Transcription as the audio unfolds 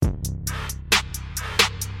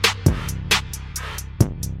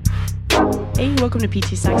Hey, welcome to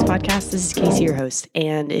PT Stacks Podcast. This is Casey, your host.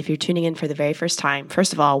 And if you're tuning in for the very first time,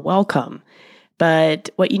 first of all, welcome.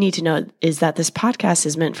 But what you need to know is that this podcast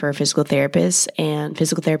is meant for physical therapists and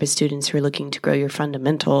physical therapist students who are looking to grow your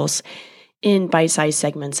fundamentals in bite-sized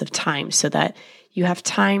segments of time so that you have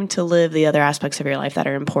time to live the other aspects of your life that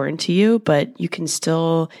are important to you, but you can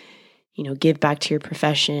still, give back to your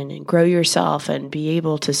profession and grow yourself and be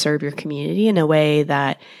able to serve your community in a way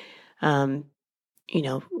that,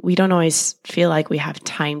 we don't always feel like we have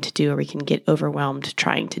time to do or we can get overwhelmed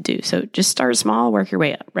trying to do. So just start small, work your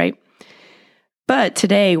way up, right? But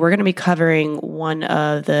today we're going to be covering one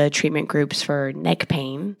of the treatment groups for neck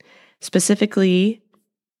pain, specifically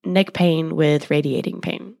neck pain with radiating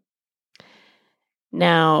pain.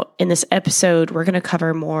 Now, in this episode, we're going to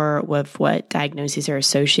cover more of what diagnoses are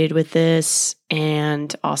associated with this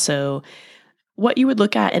and also what you would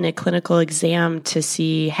look at in a clinical exam to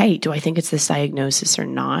see, hey, do I think it's this diagnosis or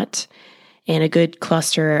not? And a good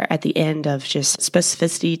cluster at the end of just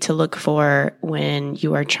specificity to look for when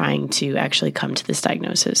you are trying to actually come to this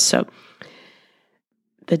diagnosis. So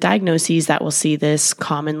the diagnoses that we'll see this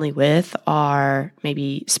commonly with are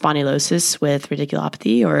maybe spondylosis with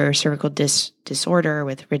radiculopathy or cervical disorder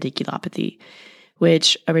with radiculopathy,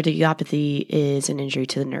 which a radiculopathy is an injury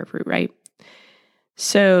to the nerve root, right?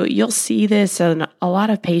 So you'll see this in a lot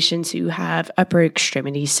of patients who have upper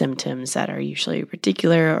extremity symptoms that are usually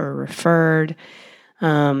radicular or referred.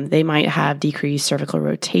 They might have decreased cervical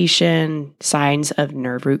rotation, signs of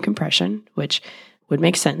nerve root compression, which would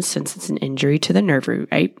make sense since it's an injury to the nerve root,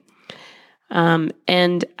 right?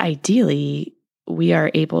 And ideally, we are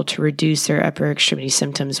able to reduce their upper extremity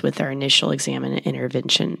symptoms with our initial exam and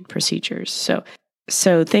intervention procedures.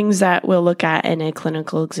 So things that we'll look at in a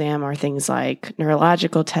clinical exam are things like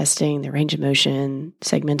neurological testing, the range of motion,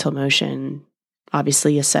 segmental motion,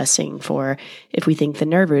 obviously assessing for if we think the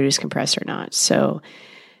nerve root is compressed or not. So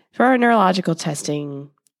for our neurological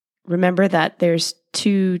testing, remember that there's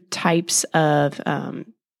two types of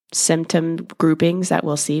symptom groupings that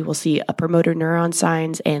we'll see. We'll see upper motor neuron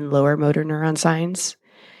signs and lower motor neuron signs.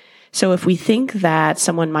 So if we think that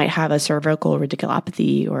someone might have a cervical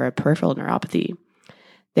radiculopathy or a peripheral neuropathy,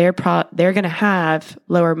 they're going to have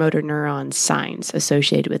lower motor neuron signs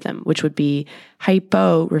associated with them, which would be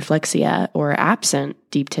hyporeflexia or absent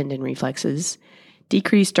deep tendon reflexes,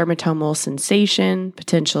 decreased dermatomal sensation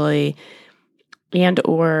potentially, and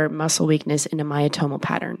or muscle weakness in a myotomal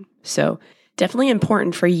pattern. So definitely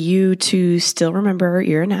important for you to still remember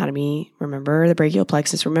your anatomy, remember the brachial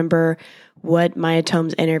plexus, remember what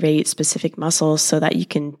myotomes innervate specific muscles so that you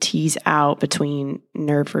can tease out between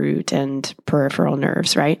nerve root and peripheral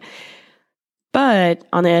nerves, right? But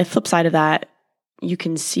on the flip side of that, you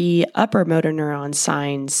can see upper motor neuron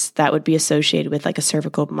signs that would be associated with like a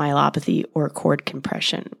cervical myelopathy or cord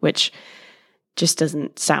compression, which just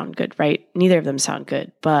doesn't sound good, right? Neither of them sound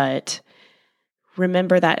good, but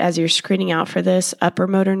remember that as you're screening out for this, upper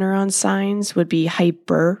motor neuron signs would be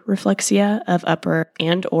hyperreflexia of upper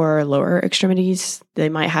and or lower extremities. They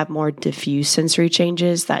might have more diffuse sensory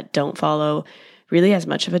changes that don't follow really as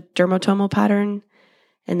much of a dermatomal pattern.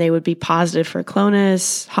 And they would be positive for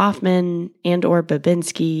Clonus, Hoffman, and or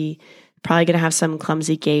Babinski. Probably going to have some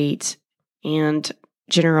clumsy gait and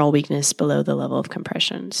general weakness below the level of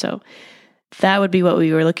compression. So that would be what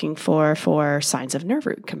we were looking for signs of nerve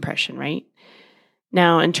root compression, right?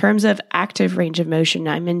 Now, in terms of active range of motion,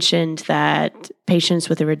 I mentioned that patients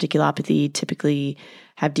with a radiculopathy typically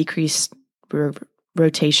have decreased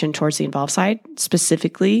rotation towards the involved side.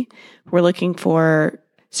 Specifically, we're looking for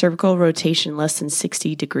cervical rotation less than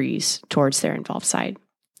 60 degrees towards their involved side.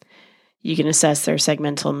 You can assess their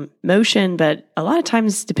segmental motion, but a lot of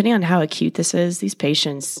times, depending on how acute this is, these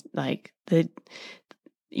patients,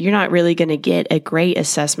 you're not really going to get a great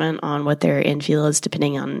assessment on what their infield is,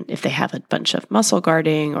 depending on if they have a bunch of muscle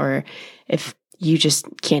guarding or if you just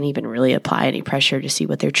can't even really apply any pressure to see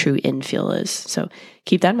what their true infield is. So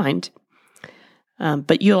keep that in mind.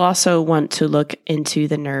 But you'll also want to look into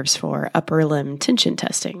the nerves for upper limb tension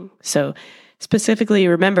testing. So specifically,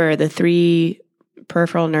 remember the three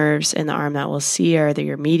peripheral nerves in the arm that we'll see are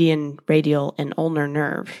your median, radial, and ulnar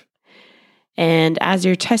nerve. And as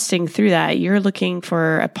you're testing through that, you're looking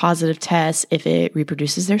for a positive test if it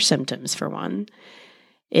reproduces their symptoms, for one.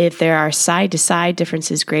 If there are side-to-side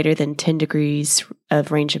differences greater than 10 degrees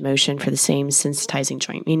of range of motion for the same sensitizing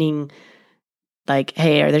joint, meaning like,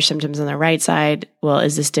 hey, are there symptoms on the right side? Well,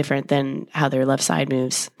 is this different than how their left side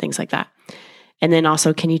moves? Things like that. And then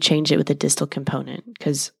also, can you change it with the distal component?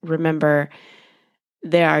 Because remember,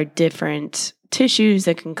 there are different tissues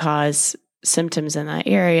that can cause symptoms in that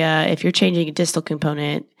area. If you're changing a distal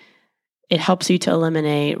component, it helps you to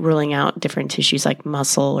eliminate ruling out different tissues like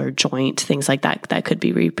muscle or joint, things like that, that could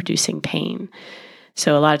be reproducing pain.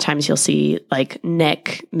 So a lot of times you'll see like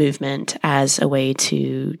neck movement as a way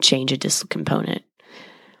to change a distal component.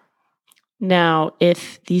 Now,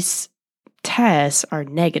 if these tests are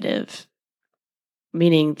negative,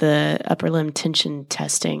 meaning the upper limb tension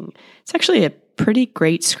testing, it's actually a pretty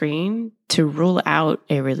great screen to rule out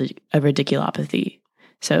a radiculopathy.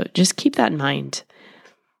 So just keep that in mind.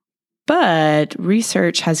 But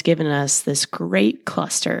research has given us this great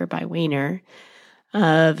cluster by Weiner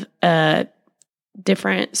of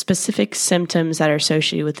different specific symptoms that are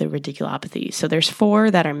associated with the radiculopathy. So there's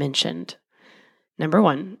 4 that are mentioned. Number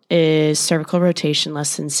 1 is cervical rotation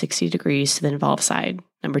less than 60 degrees to the involved side.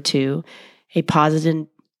 Number 2, a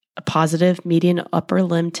positive median upper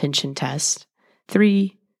limb tension test.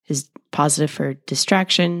 3 is positive for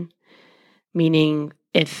distraction, meaning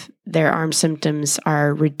if their arm symptoms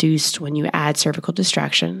are reduced when you add cervical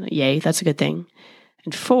distraction. Yay, that's a good thing.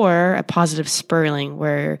 And 4, a positive spurling,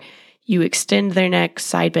 where you extend their neck,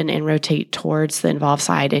 side bend, and rotate towards the involved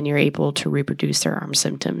side, and you're able to reproduce their arm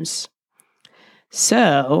symptoms.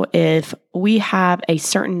 So if we have a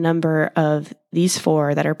certain number of these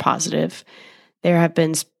 4 that are positive, there have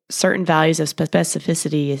been certain values of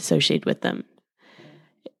specificity associated with them.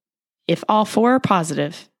 If all 4 are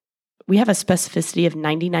positive, we have a specificity of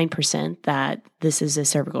 99% that this is a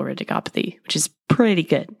cervical radiculopathy, which is pretty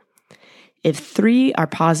good. If 3 are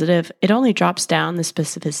positive, it only drops down the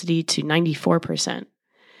specificity to 94%.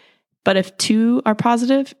 But if 2 are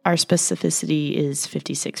positive, our specificity is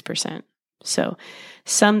 56%. So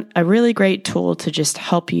a really great tool to just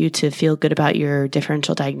help you to feel good about your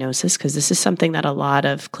differential diagnosis, because this is something that a lot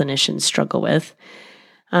of clinicians struggle with.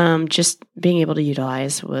 Just being able to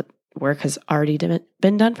utilize what work has already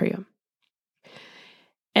been done for you.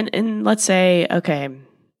 And let's say, okay,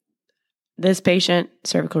 this patient,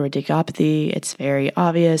 cervical radiculopathy, it's very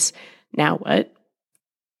obvious. Now what?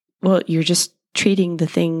 Well, you're just treating the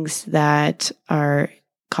things that are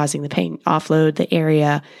causing the pain. Offload the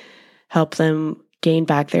area, help them gain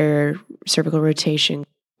back their cervical rotation,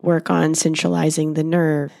 work on centralizing the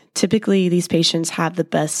nerve. Typically, these patients have the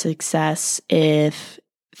best success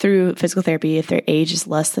through physical therapy if their age is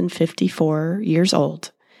less than 54 years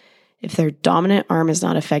old, if their dominant arm is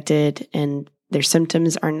not affected, and their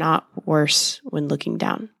symptoms are not worse when looking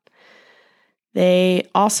down. They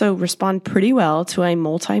also respond pretty well to a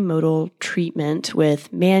multimodal treatment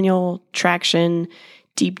with manual traction,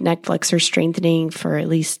 deep neck flexor strengthening for at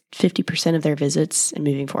least 50% of their visits and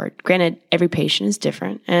moving forward. Granted, every patient is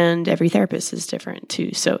different and every therapist is different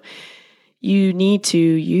too. So you need to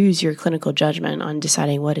use your clinical judgment on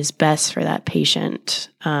deciding what is best for that patient.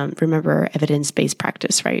 Remember, evidence-based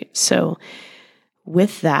practice, right? So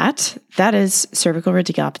with that is cervical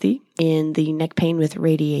radiculopathy in the neck pain with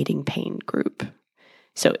radiating pain group.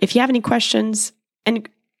 So if you have any questions, and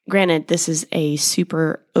granted, this is a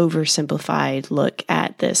super oversimplified look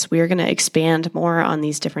at this. We are going to expand more on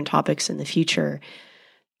these different topics in the future.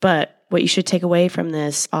 But what you should take away from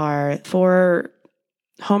this are 4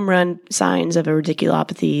 home run signs of a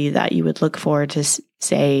radiculopathy that you would look for to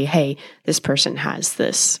say, hey, this person has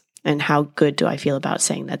this, and how good do I feel about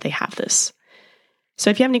saying that they have this? So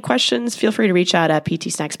if you have any questions, feel free to reach out at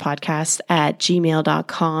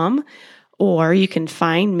ptsnackspodcast@gmail.com, or you can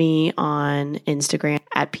find me on Instagram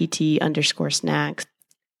at pt_snacks.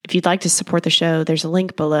 If you'd like to support the show, there's a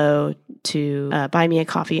link below to buy me a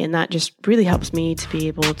coffee, and that just really helps me to be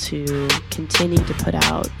able to continue to put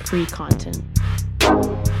out free content.